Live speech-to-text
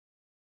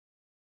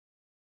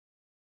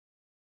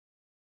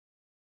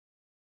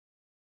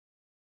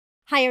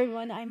Hi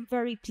everyone, I'm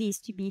very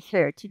pleased to be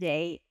here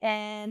today,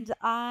 and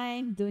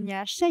I'm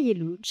Donia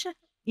Chaiehloudj,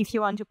 if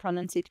you want to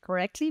pronounce it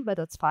correctly, but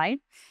that's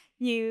fine.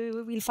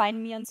 You will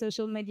find me on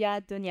social media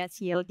at Donia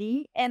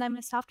CLI, and I'm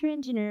a software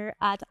engineer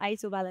at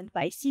Isovalent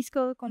by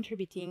Cisco,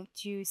 contributing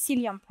to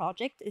Cilium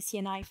project, a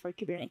CNI for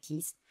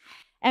Kubernetes.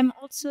 I'm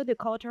also the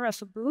co-author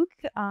of a book,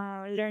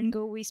 Learn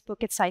Go with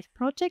Pocket Size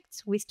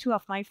Projects, with two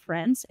of my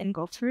friends and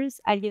golfers,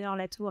 Aliénor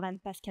Latour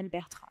and Pascal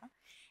Bertrand.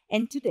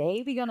 And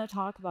today we're going to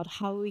talk about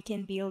how we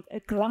can build a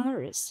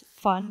glamorous,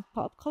 fun,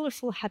 pop,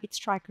 colorful habits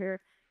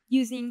tracker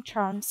using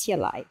Charm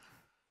CLI.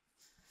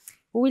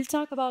 We'll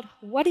talk about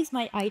what is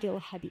my ideal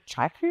habit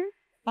tracker,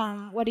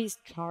 what is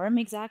Charm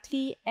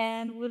exactly,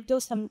 and we'll do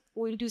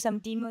some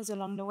demos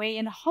along the way,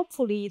 and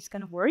hopefully it's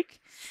going to work.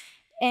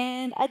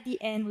 And at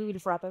the end, we will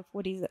wrap up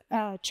what is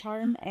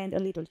Charm and a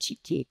little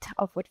cheat sheet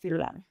of what we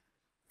learn.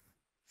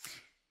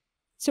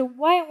 So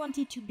why I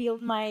wanted to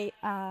build my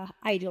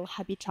ideal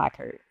habit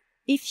tracker.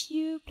 If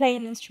you play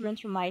an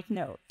instrument, you might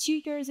know.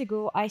 2 years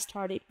ago, I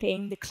started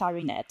playing the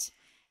clarinet,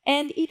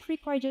 and it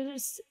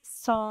requires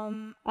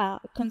some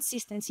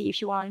consistency if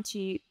you want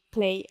to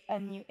play a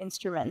new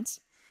instrument.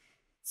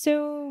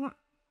 So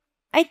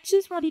I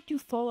just wanted to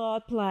follow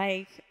up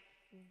like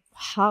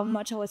how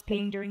much I was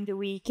playing during the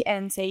week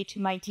and say to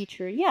my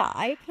teacher, yeah,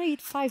 I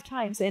played 5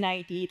 times and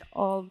I did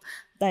all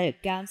the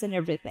games and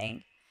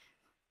everything.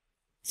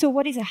 So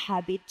what is a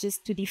habit?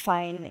 Just to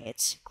define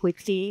it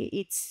quickly,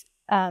 it's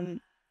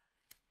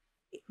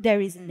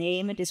there is a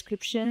name, a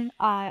description,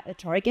 a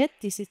target.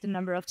 This is the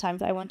number of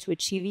times I want to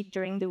achieve it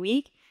during the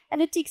week.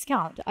 And a ticks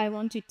count. I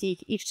want to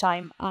tick each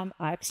time I'm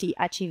actually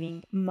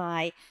achieving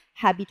my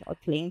habit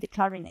of playing the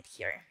clarinet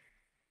here.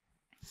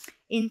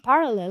 In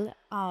parallel,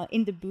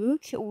 in the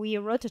book, we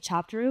wrote a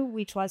chapter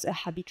which was a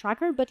habit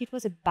tracker, but it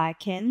was a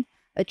backend,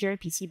 a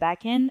gRPC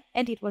backend,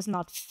 and it was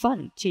not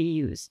fun to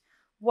use.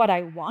 What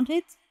I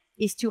wanted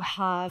is to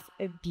have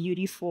a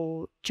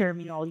beautiful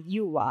terminal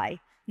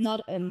UI,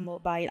 not a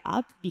mobile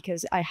app,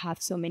 because I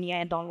have so many,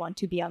 I don't want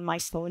to be on my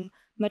phone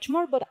much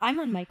more, but I'm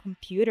on my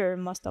computer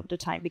most of the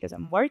time because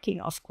I'm working,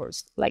 of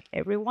course, like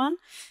everyone.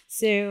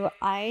 So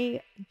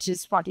I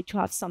just wanted to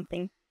have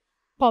something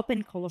pop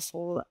and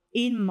colorful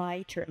in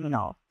my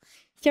terminal.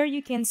 Here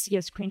you can see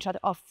a screenshot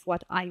of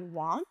what I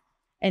want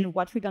and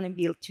what we're going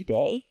to build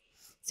today.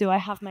 So I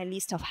have my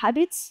list of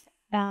habits.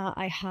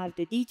 I have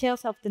the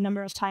details of the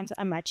number of times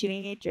I'm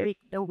achieving it during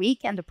the week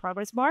and the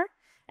progress bar.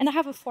 And I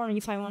have a form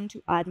if I want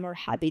to add more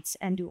habits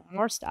and do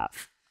more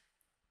stuff.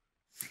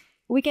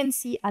 We can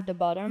see at the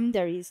bottom,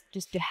 there is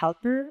just the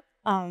helper.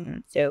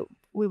 So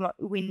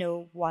we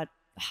know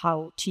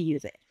how to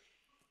use it.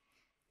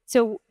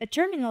 So a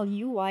terminal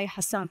UI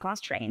has some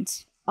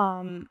constraints.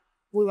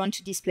 We want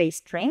to display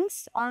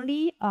strings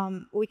only.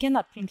 We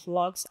cannot print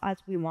logs as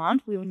we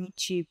want. We will need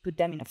to put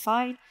them in a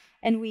file,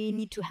 and we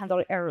need to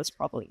handle errors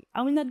properly.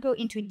 I will not go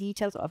into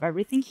details of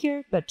everything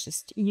here, but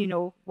just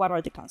what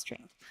are the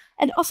constraints.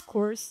 And of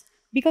course,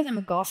 because I'm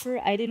a golfer,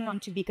 I didn't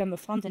want to become a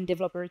front-end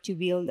developer to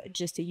build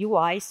just a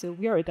UI, so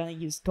we are going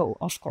to use Go,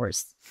 of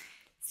course.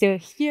 So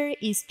here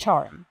is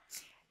Charm.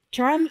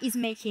 Charm is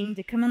making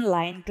the command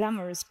line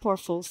glamorous,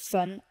 powerful,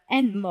 fun,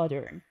 and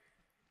modern.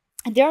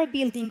 And they are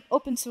building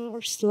open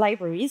source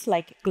libraries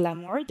like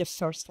Glamour, the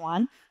first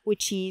one,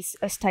 which is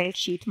a style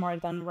sheet more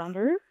than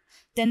render.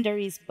 Then there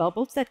is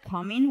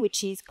bubbles.com,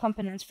 which is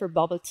components for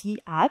bubble tea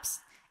apps.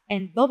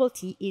 And bubble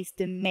tea is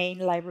the main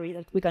library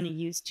that we're going to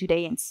use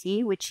today and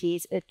see, which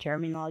is a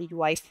terminal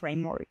UI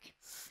framework.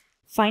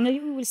 Finally,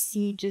 we will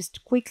see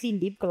just quickly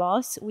lip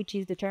gloss, which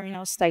is the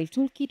terminal style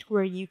toolkit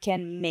where you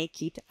can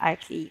make it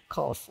actually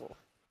colorful.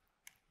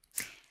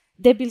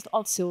 They built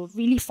also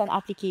really fun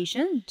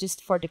application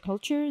just for the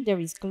culture. There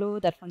is Glow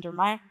that render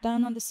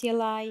Markdown on the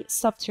CLI,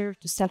 Subserve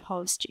to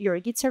self-host your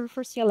Git server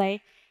for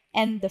CLI,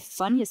 and the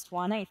funniest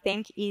one, I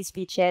think, is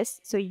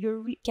VHS. So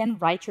you can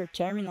write your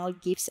terminal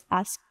GIFs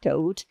as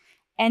code,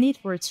 and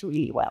it works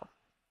really well.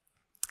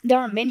 There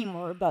are many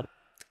more, but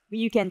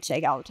you can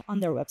check out on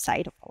their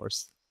website, of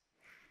course.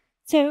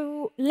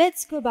 So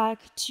let's go back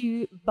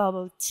to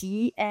bubble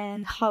tea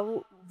and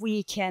how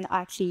we can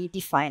actually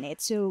define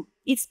it. So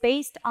it's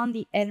based on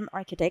the Elm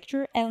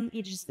architecture. Elm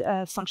is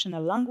a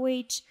functional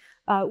language,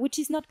 which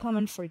is not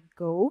common for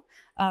Go,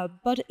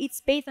 but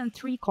it's based on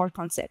 3 core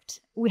concepts.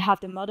 We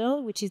have the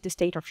model, which is the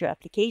state of your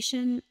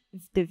application,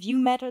 the view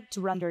method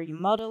to render your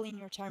model in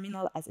your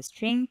terminal as a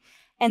string,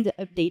 and the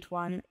update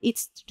one.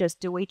 It's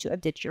just the way to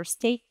update your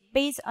state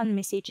based on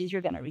messages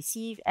you're going to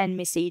receive, and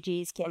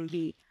messages can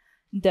be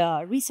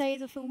the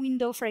resize of a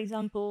window, for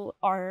example,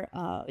 or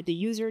the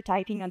user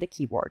typing on the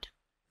keyboard.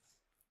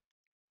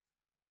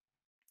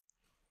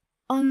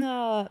 On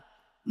a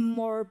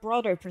more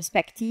broader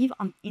perspective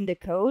in the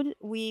code,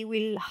 we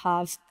will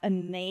have a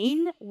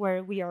main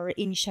where we are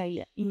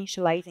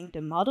initializing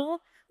the model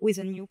with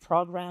a new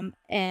program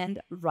and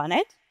run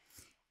it.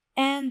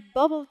 And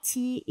bubble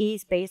tea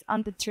is based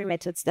on the 3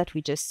 methods that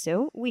we just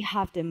saw. We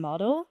have the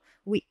model,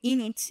 we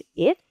init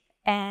it,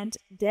 and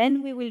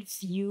then we will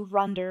view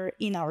render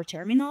in our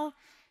terminal.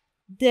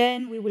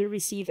 Then we will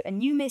receive a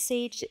new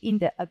message in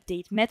the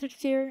update method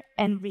here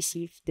and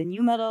receive the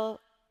new model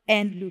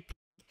and loop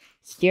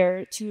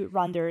here to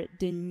render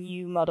the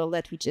new model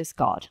that we just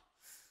got.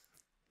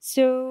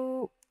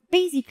 So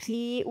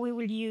basically, we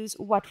will use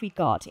what we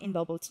got in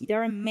Bubble Tea.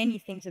 There are many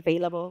things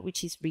available,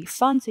 which is really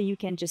fun, so you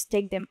can just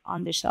take them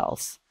on the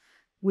shelf.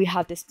 We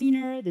have the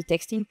spinner, the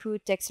text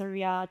input, text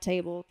area,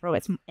 table,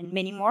 progress, and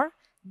many more.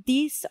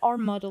 These are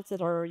models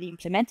that are already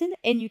implemented,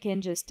 and you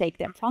can just take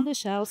them from the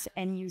shelf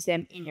and use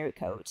them in your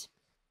code.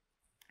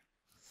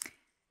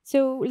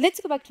 So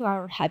let's go back to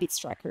our habits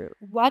tracker.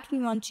 What we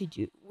want to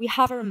do, we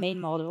have our main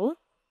model,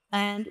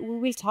 and we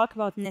will talk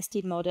about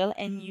nested model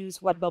and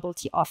use what Bubble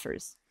Tea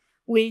offers.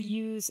 We'll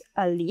use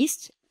a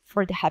list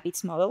for the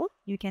habits model.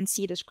 You can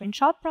see the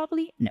screenshot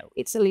probably. No,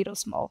 it's a little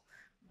small,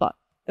 but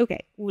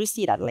okay, we'll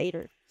see that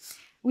later.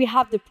 We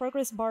have the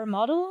progress bar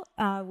model,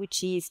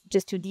 which is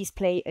just to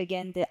display,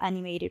 again, the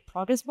animated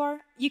progress bar.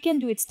 You can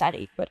do it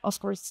static, but of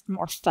course, it's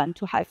more fun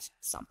to have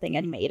something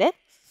animated.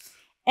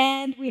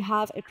 And we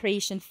have a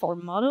creation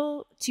form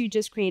model to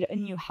just create a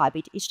new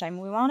habit each time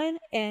we want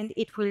it, and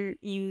it will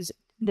use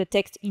the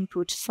text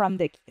input from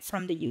the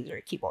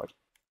user keyboard.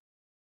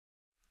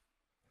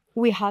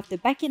 We have the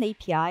backend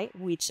API,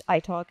 which I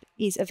talked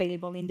is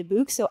available in the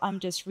book, so I'm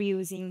just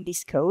reusing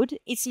this code.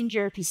 It's in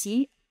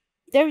gRPC.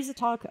 There is a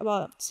talk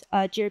about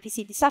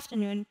gRPC this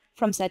afternoon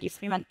from Sadie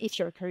Freeman if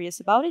you're curious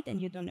about it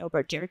and you don't know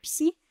about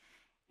gRPC.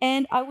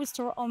 And I will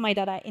store all my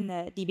data in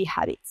the DB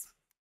habits.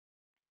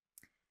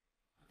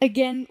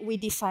 Again, we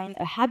define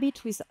a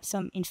habit with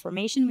some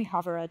information. We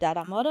have our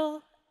data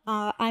model.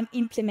 I'm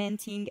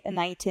implementing an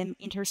item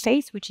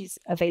interface, which is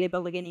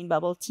available again in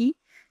Bubble Tea,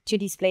 to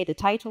display the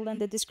title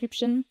and the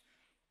description.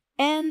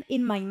 And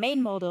in my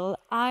main model,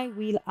 I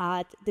will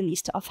add the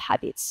list of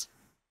habits.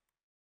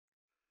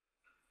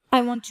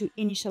 I want to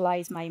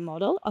initialize my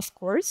model, of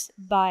course,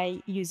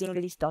 by using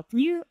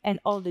list.new and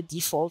all the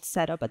default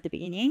setup at the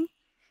beginning,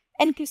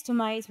 and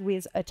customize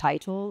with a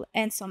title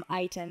and some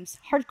items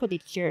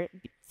hard-coded here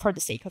for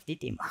the sake of the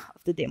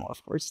demo,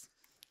 of course.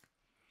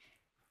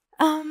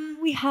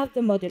 We have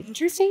the model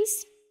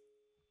interface.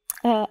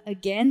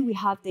 Again, we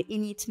have the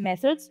init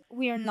methods.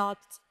 We are not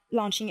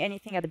launching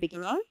anything at the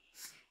beginning.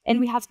 And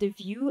we have the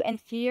view, and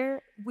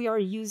here we are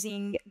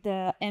using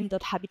the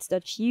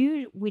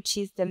m.habits.view, which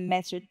is the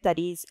method that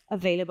is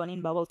available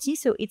in Bubble Tea.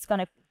 So it's going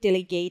to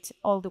delegate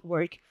all the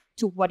work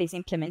to what is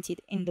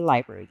implemented in the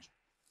library.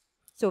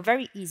 So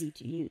very easy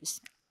to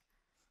use.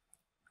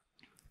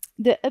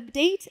 The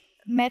update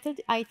method,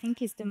 I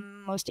think, is the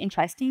most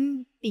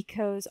interesting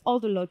because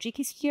all the logic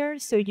is here.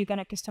 So you're going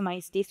to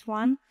customize this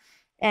one.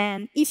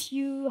 And if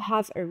you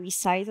have a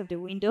resize of the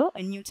window,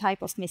 a new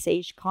type of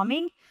message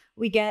coming,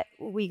 we're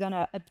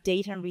gonna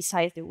update and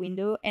resize the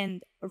window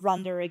and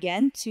render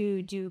again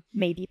to do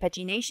maybe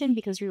pagination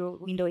because your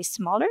window is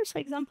smaller, for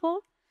example.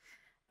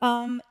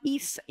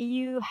 If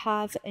you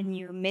have a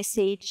new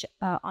message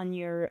on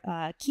your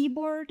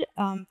keyboard,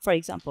 for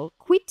example,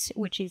 quit,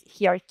 which is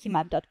here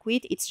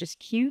keymap.quit, it's just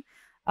Q.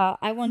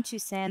 I want to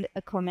send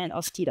a command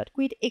of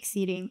t.quit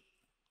exceeding,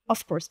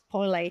 of course,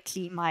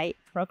 politely my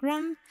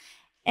program.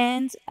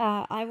 And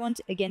I want,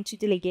 again, to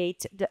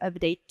delegate the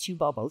update to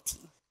Bubble Tea.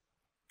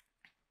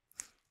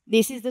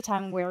 This is the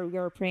time where we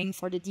are praying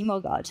for the demo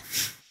god.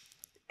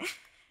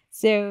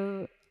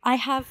 So I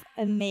have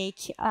a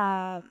make,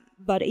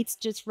 but it's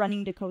just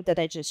running the code that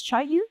I just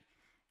showed you.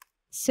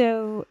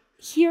 So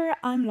here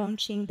I'm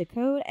launching the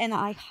code, and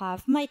I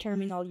have my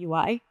terminal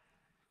UI.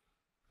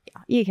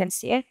 Yeah, you can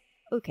see it.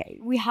 Okay,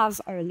 we have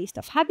our list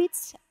of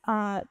habits,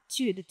 the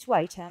two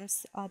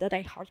items that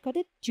I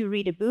hard-coded to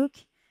read a book.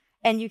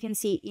 And you can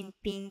see in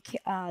pink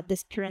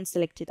this current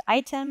selected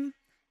item.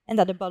 And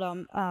at the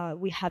bottom,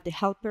 we have the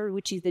helper,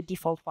 which is the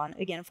default one,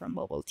 again, from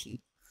Bubble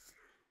Tea.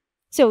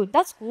 So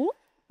that's cool.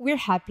 We're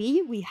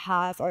happy. We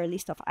have our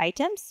list of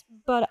items.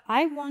 But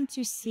I want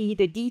to see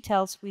the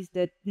details with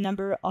the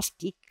number of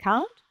tick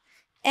count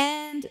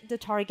and the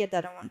target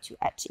that I want to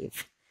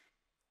achieve.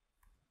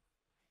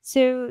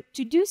 So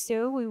to do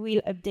so, we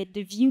will update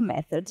the view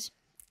method.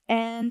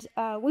 And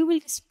we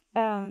will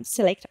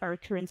select our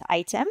current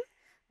item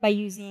by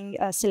using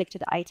a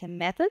selected item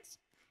method.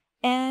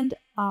 And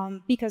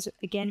because,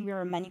 again, we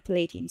are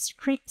manipulating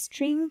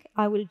string,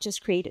 I will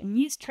just create a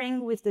new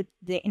string with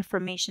the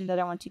information that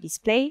I want to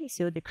display,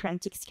 so the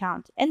current tick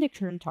count and the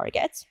current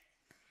target.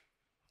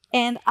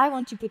 And I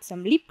want to put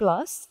some lip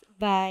gloss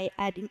by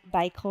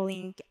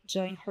calling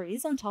join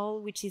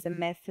horizontal, which is a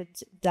method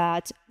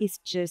that is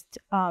just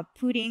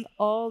putting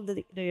all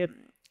the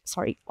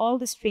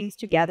strings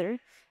together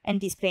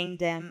and displaying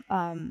them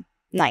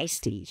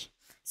nicely.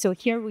 So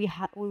here we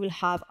will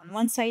have on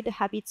one side the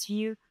habits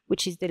view,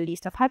 which is the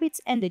list of habits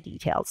and the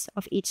details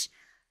of each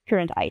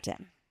current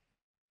item.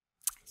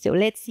 So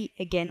let's see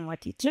again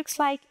what it looks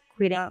like,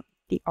 creating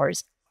the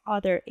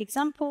other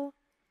example.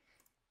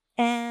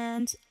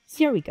 And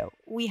here we go.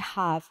 We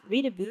have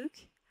read a book.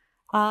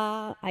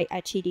 I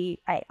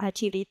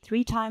achieved it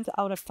 3 times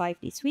out of 5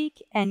 this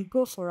week, and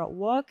go for a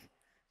walk,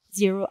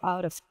 0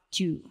 out of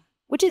 2,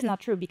 which is not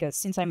true because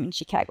since I'm in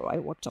Chicago, I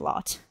walked a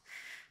lot.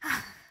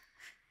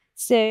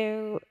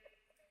 So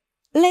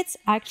let's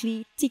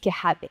actually tick a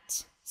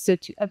habit. So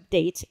to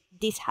update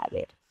this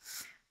habit.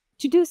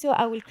 To do so,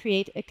 I will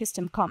create a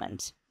custom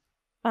comment.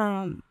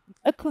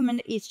 A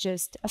comment is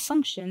just a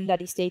function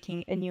that is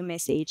taking a new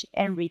message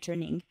and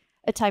returning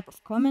a type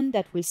of comment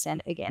that will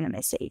send again a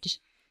message.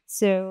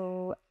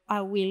 So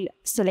I will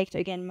select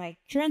again my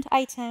current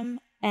item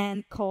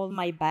and call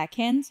my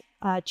backend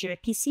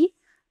gRPC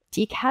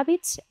tick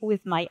habit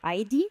with my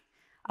ID.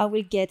 I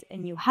will get a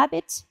new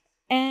habit,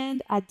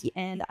 and at the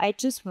end, I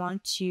just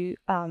want to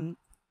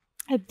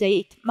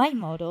update my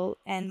model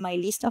and my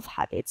list of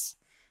habits.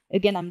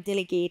 Again, I'm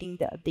delegating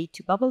the update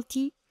to bubble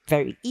tea.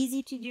 Very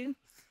easy to do.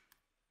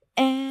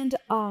 And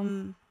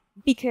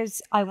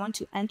because I want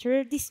to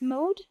enter this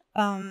mode,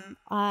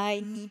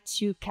 I need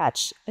to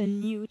catch a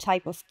new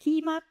type of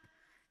key map.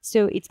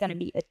 So it's going to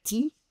be a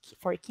T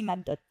for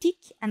keymap.tick,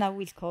 and I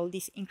will call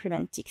this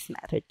increment ticks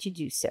method to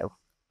do so.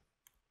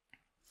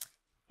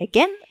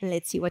 Again,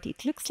 let's see what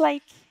it looks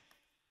like.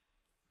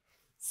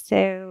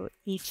 So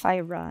if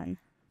I run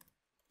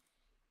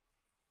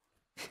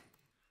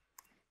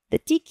the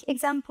tick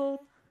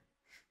example,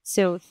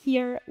 so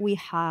here we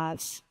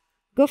have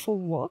go for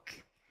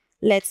walk.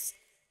 Let's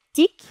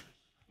tick.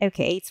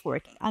 Okay, it's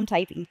working. I'm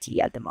typing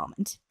T at the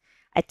moment.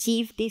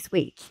 Achieve this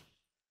week.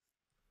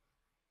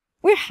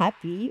 We're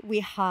happy.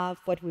 We have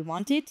what we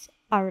wanted.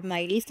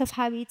 My list of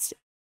habits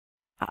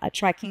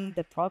tracking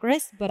the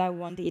progress, but I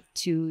want it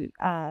to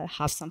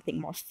have something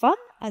more fun,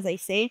 as I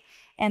say.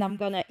 And I'm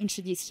going to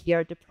introduce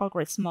here the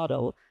progress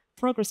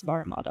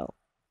bar model.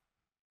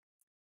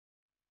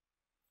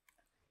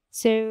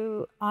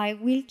 So I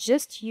will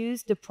just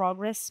use the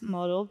progress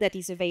model that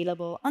is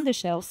available on the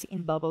shelf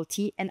in bubble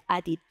tea and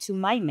add it to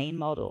my main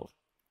model.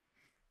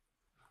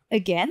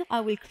 Again,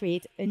 I will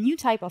create a new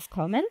type of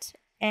comment,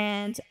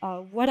 and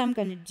what I'm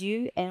going to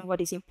do and what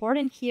is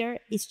important here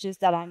is just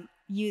that I'm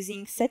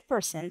using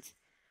set%,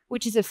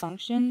 which is a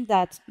function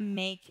that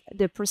make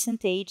the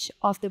percentage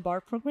of the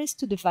bar progress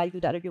to the value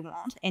that you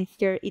want, and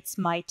here it's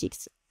my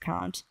ticks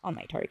count on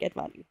my target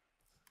value.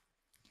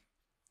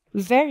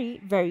 Very,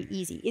 very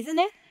easy, isn't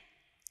it?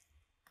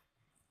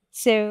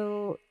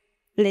 So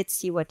let's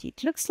see what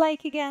it looks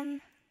like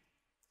again.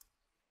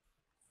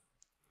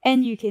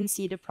 And you can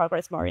see the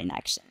progress bar in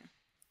action.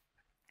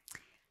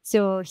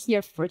 So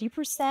here 40%,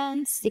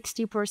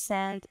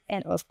 60%,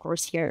 and of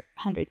course here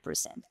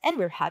 100%. And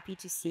we're happy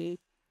to see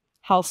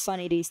how fun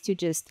it is to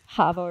just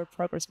have our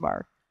progress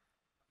bar.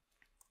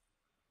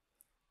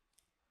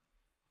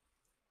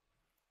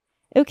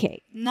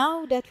 Okay,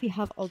 now that we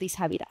have all these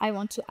habits, I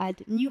want to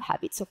add new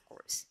habits, of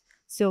course.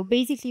 So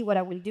basically what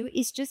I will do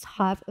is just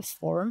have a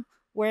form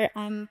where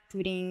I'm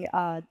putting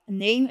a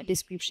name, a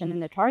description,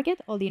 and a target,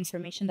 all the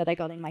information that I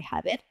got in my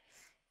habit.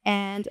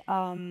 And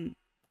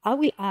I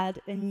will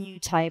add a new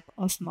type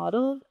of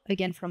model,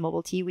 again from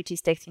bubble tea, which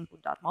is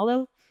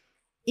textInput.model,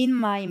 in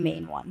my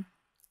main one.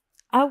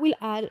 I will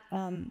add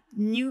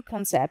new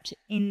concept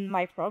in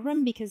my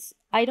program because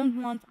I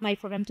don't want my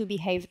program to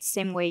behave the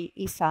same way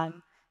if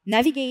I'm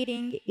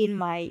navigating in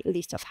my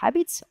list of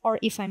habits or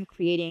if I'm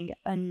creating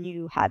a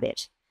new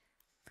habit.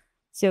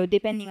 So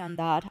depending on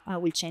that, I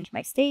will change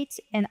my state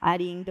and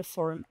adding the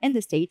form and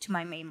the state to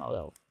my main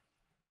model.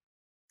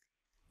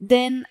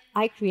 Then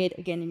I create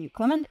again a new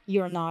comment.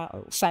 You're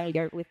now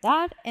familiar with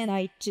that. And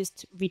I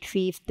just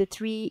retrieve the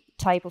 3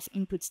 type of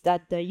inputs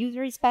that the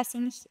user is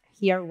passing.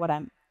 Here, what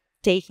I'm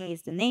taking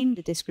is the name,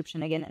 the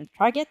description again, and the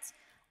target.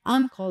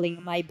 I'm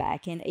calling my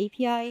backend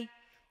API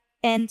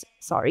and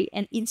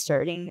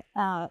inserting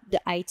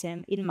the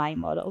item in my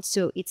model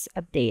so it's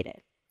updated.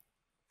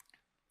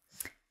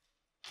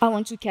 I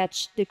want to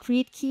catch the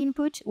create key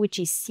input, which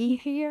is C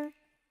here.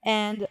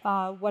 And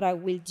what I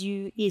will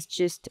do is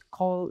just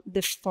call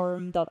the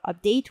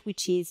form.update,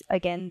 which is,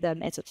 again, the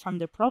method from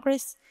the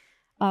progress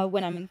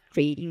when I'm in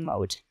creating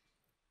mode.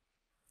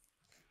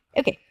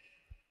 Okay.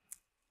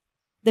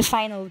 The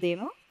final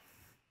demo.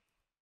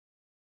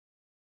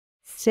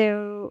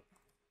 So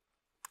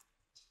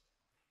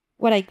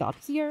what I got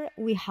here,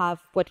 we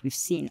have what we've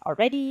seen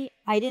already.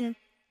 I didn't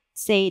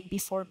say it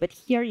before, but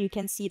here you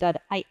can see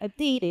that I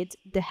updated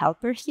the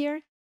helper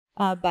here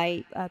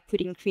by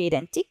putting create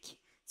and tick.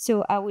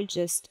 So I will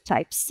just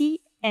type C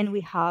and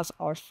we have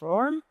our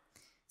form.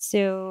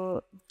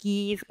 So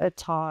give a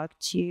talk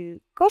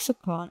to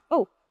GopherCon.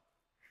 Oh,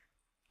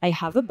 I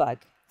have a bug.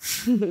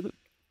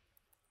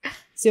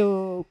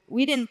 So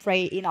we didn't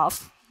pray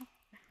enough.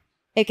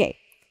 Okay,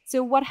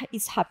 so what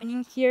is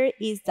happening here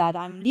is that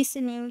I'm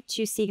listening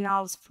to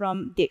signals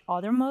from the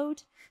other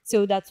mode.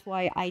 So that's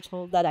why I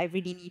told that I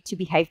really need to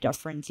behave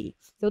differently.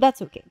 So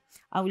that's okay.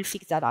 I will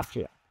fix that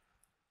after.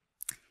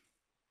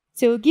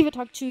 So give a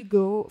talk to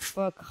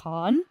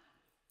GopherCon.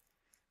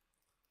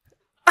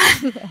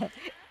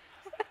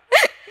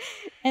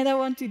 And I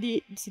want to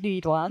do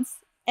it once.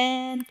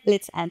 And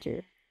let's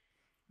enter.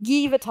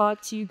 Give a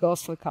talk to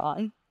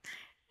GopherCon.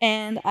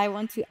 And I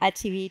want to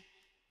activate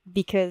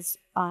because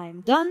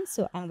I'm done.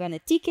 So I'm going to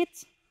tick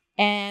it.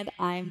 And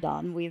I'm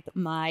done with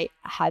my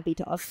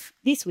habit of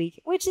this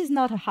week, which is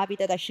not a habit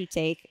that I should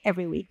take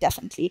every week,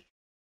 definitely.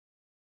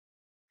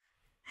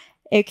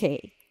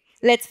 Okay,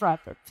 let's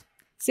wrap up.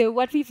 So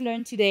what we've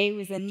learned today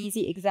was an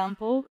easy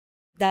example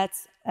that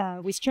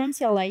with Charm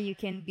CLI, you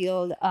can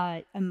build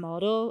a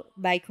model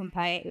by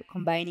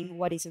combining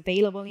what is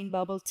available in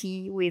Bubble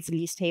Tea with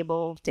list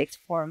table text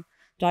form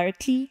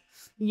directly.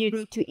 You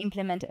need to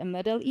implement a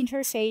model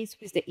interface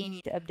with the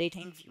init, update,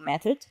 and view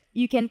method.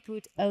 You can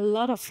put a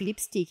lot of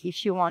lipstick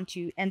if you want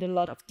to, and a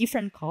lot of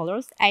different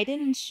colors. I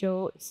didn't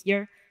show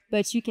here,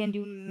 but you can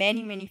do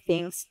many, many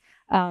things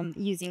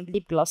using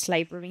lip gloss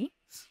library.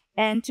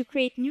 And to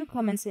create new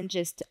comments and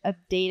just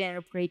update and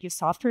upgrade your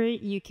software,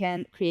 you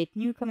can create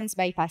new comments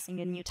by passing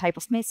a new type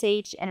of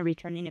message and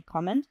returning a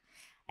comment.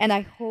 And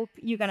I hope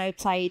you're going to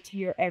apply it to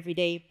your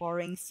everyday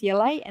boring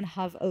CLI and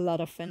have a lot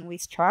of fun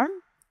with Charm.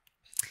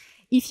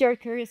 If you're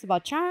curious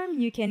about Charm,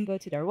 you can go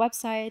to their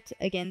website.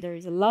 Again, there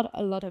is a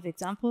lot of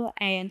example,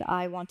 and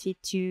I wanted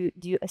to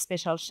do a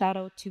special shout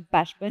out to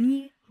Bash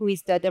Bunny, who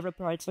is the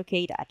developer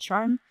advocate at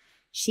Charm.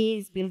 She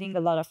is building a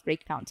lot of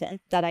great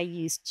content that I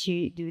used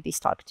to do this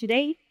talk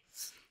today.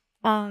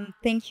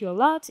 Thank you a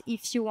lot.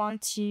 If you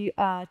want to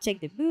check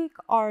the book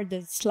or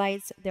the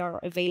slides, they are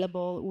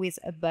available with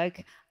a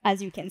bug,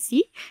 as you can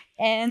see.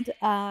 And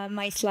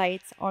my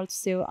slides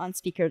also on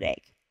Speaker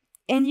Deck.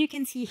 And you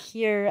can see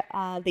here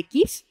the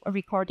GIF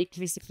recorded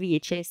with the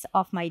VHS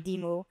of my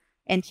demo.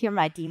 And here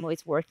my demo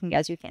is working,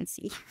 as you can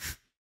see.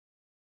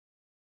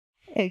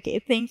 Okay,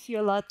 thank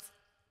you a lot.